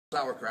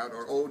Sauerkraut,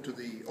 or ode to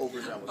the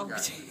overzealous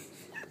guy.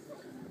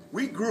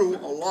 We grew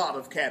a lot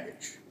of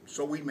cabbage,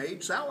 so we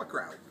made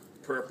sauerkraut.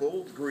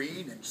 Purple,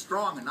 green, and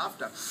strong enough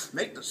to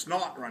make the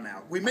snot run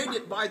out. We made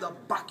it by the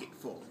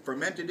bucketful,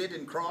 fermented it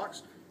in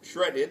crocks,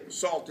 shredded,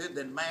 salted,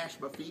 then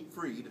mashed my feet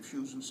freed of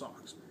shoes and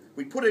socks.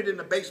 We put it in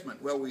the basement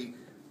where we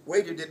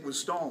weighted it with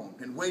stone,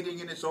 and waiting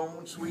in its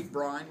own sweet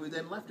brine, we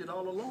then left it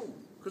all alone.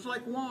 'Cause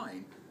like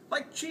wine,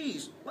 like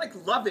cheese, like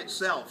love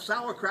itself,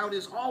 sauerkraut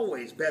is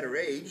always better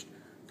aged.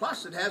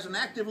 Plus, it has an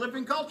active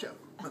living culture,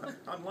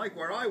 unlike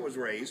where I was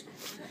raised.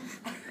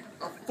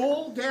 A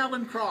full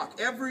gallon crock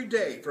every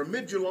day from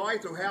mid-July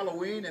through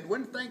Halloween, and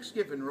when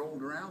Thanksgiving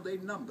rolled around, they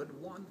numbered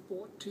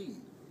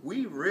 114.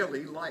 We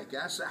really like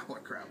our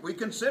sauerkraut. We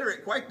consider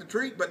it quite the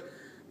treat, but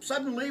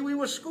suddenly we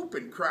were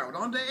scooping kraut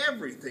onto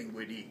everything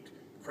we'd eat.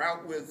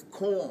 Kraut with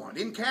corn,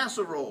 in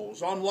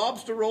casseroles, on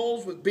lobster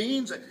rolls with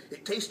beans.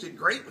 It tasted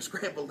great with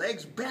scrambled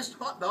eggs, best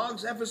hot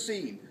dogs ever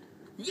seen.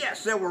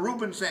 Yes, there were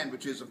Reuben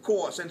sandwiches, of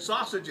course, and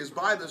sausages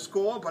by the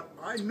score, but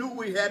I knew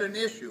we had an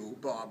issue,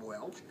 Bob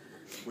Welch,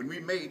 when we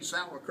made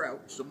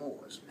sauerkraut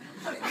s'mores.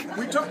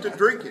 We took to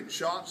drinking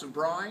shots of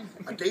brine,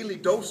 a daily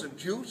dose of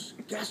juice.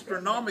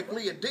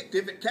 Gastronomically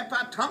addictive, it kept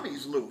our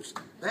tummies loose.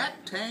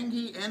 That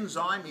tangy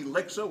enzyme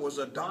elixir was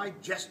a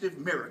digestive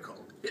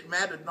miracle. It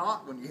mattered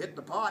not when you hit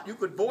the pot. You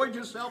could void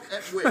yourself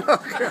at will.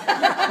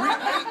 We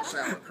ate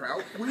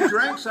sauerkraut, we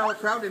drank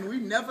sauerkraut, and we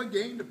never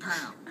gained a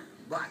pound.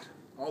 But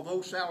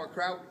although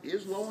sauerkraut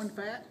is low in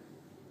fat,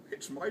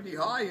 it's mighty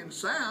high in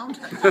sound.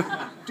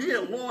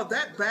 Dear Lord,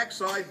 that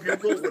backside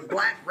bugle with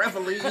black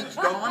reveille each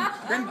dawn,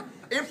 then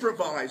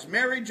improvise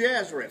merry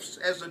jazz riffs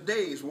as the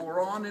days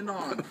wore on and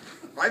on.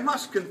 I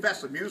must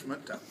confess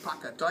amusement to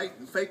pucker tight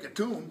and fake a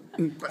tune,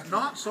 but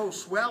not so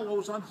swell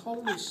those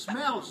unholy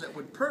smells that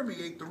would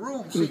permeate the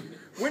room. See,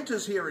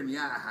 winters here in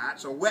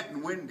Yachats are wet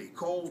and windy,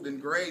 cold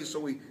and gray, so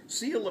we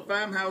seal the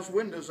farmhouse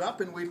windows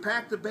up and we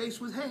pack the base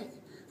with hay.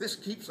 This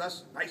keeps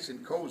us nice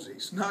and cozy,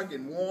 snug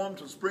and warm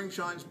till spring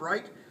shines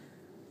bright.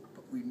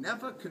 But we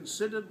never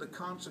considered the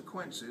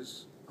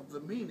consequences of the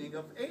meaning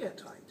of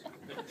airtight.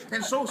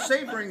 And so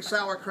savoring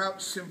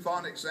sauerkraut's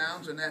symphonic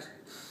sounds and that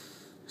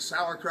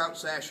sauerkraut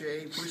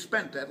sachet, we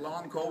spent that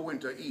long cold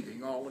winter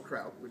eating all the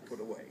kraut we put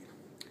away.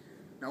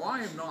 Now I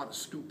am not a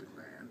stupid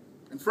man,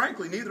 and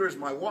frankly neither is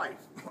my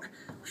wife.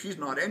 She's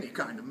not any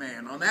kind of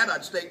man. On that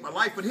I'd stake my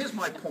life, but here's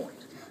my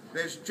point.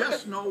 There's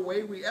just no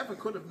way we ever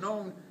could have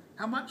known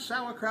how much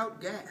sauerkraut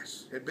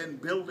gas had been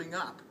building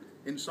up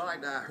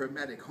inside our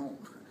hermetic home.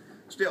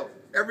 Still,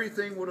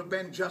 everything would have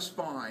been just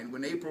fine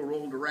when April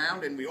rolled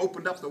around and we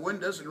opened up the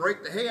windows and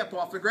raked the hay up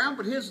off the ground.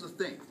 But here's the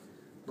thing.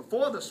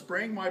 Before the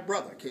spring, my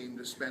brother came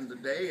to spend the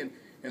day,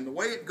 and the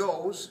way it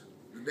goes,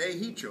 the day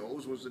he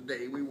chose was the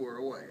day we were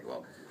away.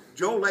 Well,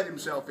 Joe let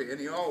himself in.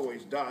 He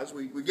always does.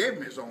 We gave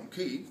him his own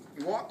key.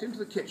 He walked into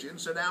the kitchen,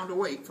 sat down to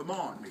wait for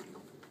Ma and me.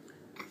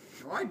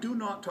 Now, I do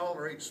not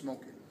tolerate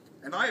smoking.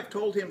 And I have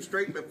told him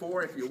straight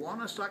before, if you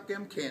want to suck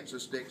them cancer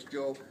sticks,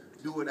 Joe,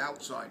 do it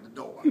outside the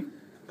door.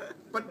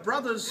 But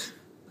brothers,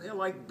 they're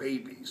like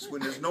babies.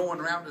 When there's no one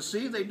around to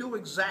see, they do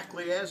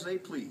exactly as they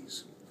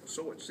please.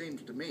 So it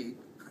seems to me.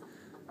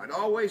 I'd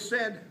always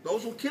said,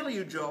 those will kill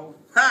you, Joe.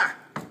 Ha!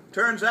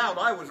 Turns out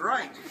I was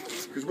right.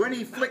 Because when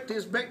he flicked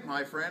his bick,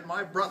 my friend,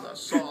 my brother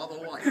saw the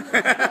light.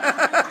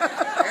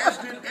 As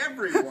did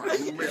everyone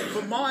who lived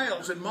for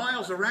miles and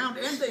miles around,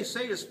 and they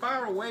say as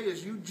far away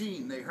as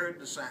Eugene they heard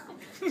the sound.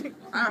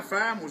 Our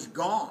farm was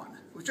gone.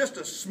 It was just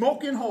a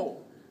smoking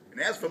hole. And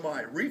as for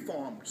my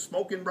reformed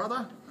smoking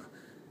brother,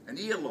 an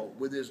earlobe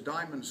with his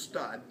diamond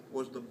stud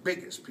was the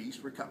biggest piece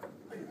recovered.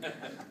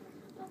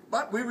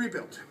 But we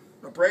rebuilt.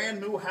 A brand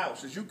new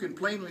house, as you can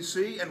plainly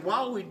see, and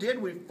while we did,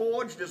 we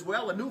forged as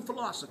well a new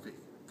philosophy.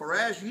 For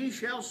as ye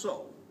shall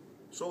sow,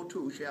 so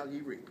too shall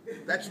ye reap.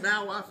 That's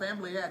now our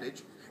family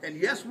adage, and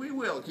yes, we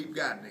will keep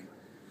gardening.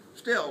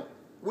 Still,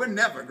 we're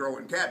never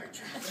growing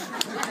cabbage.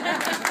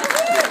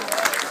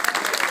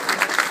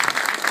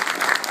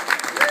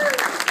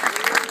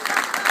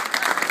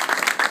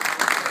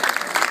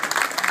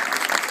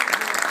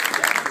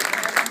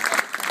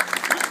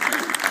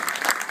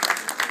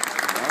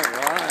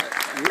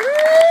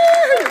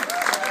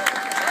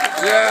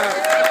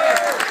 Yeah.